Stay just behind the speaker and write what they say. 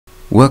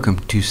Welcome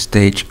to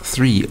Stage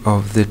 3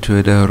 of the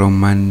Tour de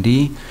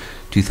Romandie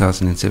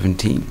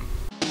 2017.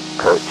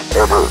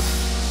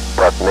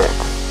 CoachEdu.net.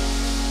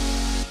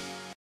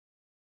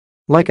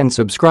 Like and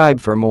subscribe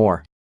for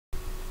more.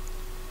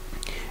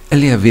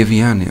 Elia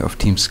Viviani of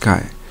Team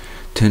Sky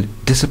turned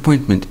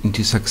disappointment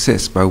into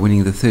success by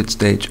winning the third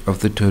stage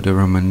of the Tour de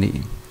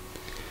Romandie.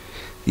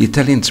 The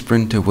Italian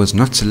sprinter was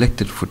not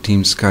selected for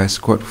Team Sky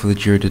squad for the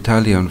Giro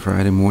d'Italia on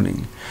Friday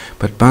morning,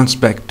 but bounced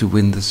back to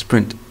win the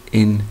sprint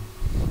in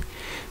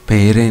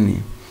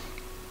Peireni.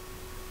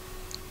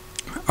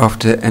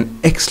 After an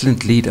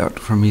excellent lead-out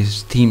from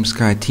his Team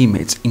Sky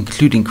teammates,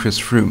 including Chris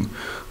Froome,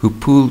 who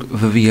pulled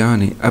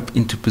Viviani up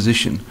into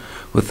position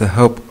with the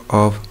help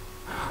of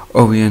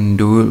Owen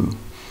Doul.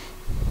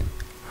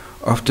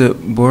 After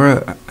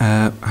Bora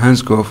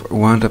Hansgrohe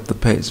wound up the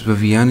pace,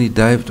 Viviani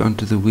dived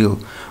onto the wheel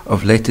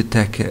of late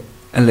attacker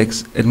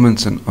Alex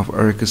Edmondson of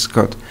Orica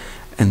Scott,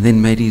 and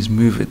then made his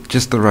move at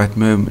just the right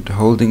moment,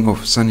 holding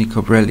off Sonny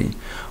Colbrelli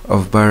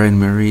of Bahrain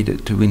Merida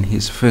to win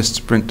his first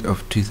sprint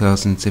of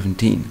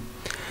 2017.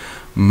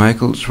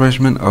 Michael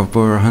Schwarzman of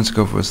Bora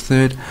Hansgrohe was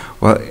third,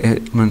 while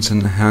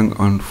Edmondson hung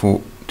on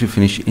to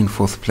finish in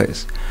fourth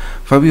place.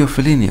 Fabio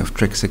Fellini of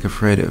Trek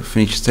Segafredo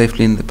finished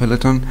safely in the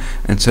peloton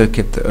and so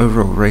kept the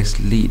overall race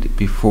lead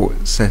before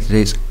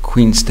Saturday's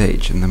Queen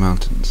Stage in the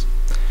mountains.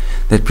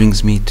 That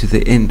brings me to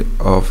the end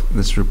of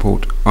this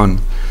report on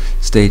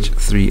Stage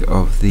 3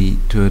 of the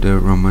Tour de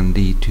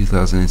Romandie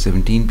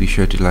 2017. Be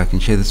sure to like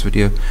and share this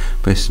video.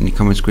 Post any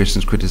comments,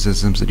 questions,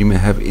 criticisms that you may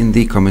have in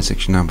the comment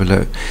section down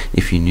below.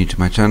 If you're new to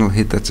my channel,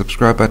 hit that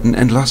subscribe button,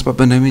 and last but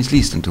by no means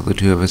least, until the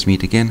two of us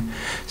meet again,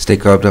 stay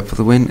carved up for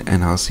the win,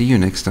 and I'll see you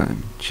next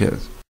time.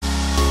 Cheers.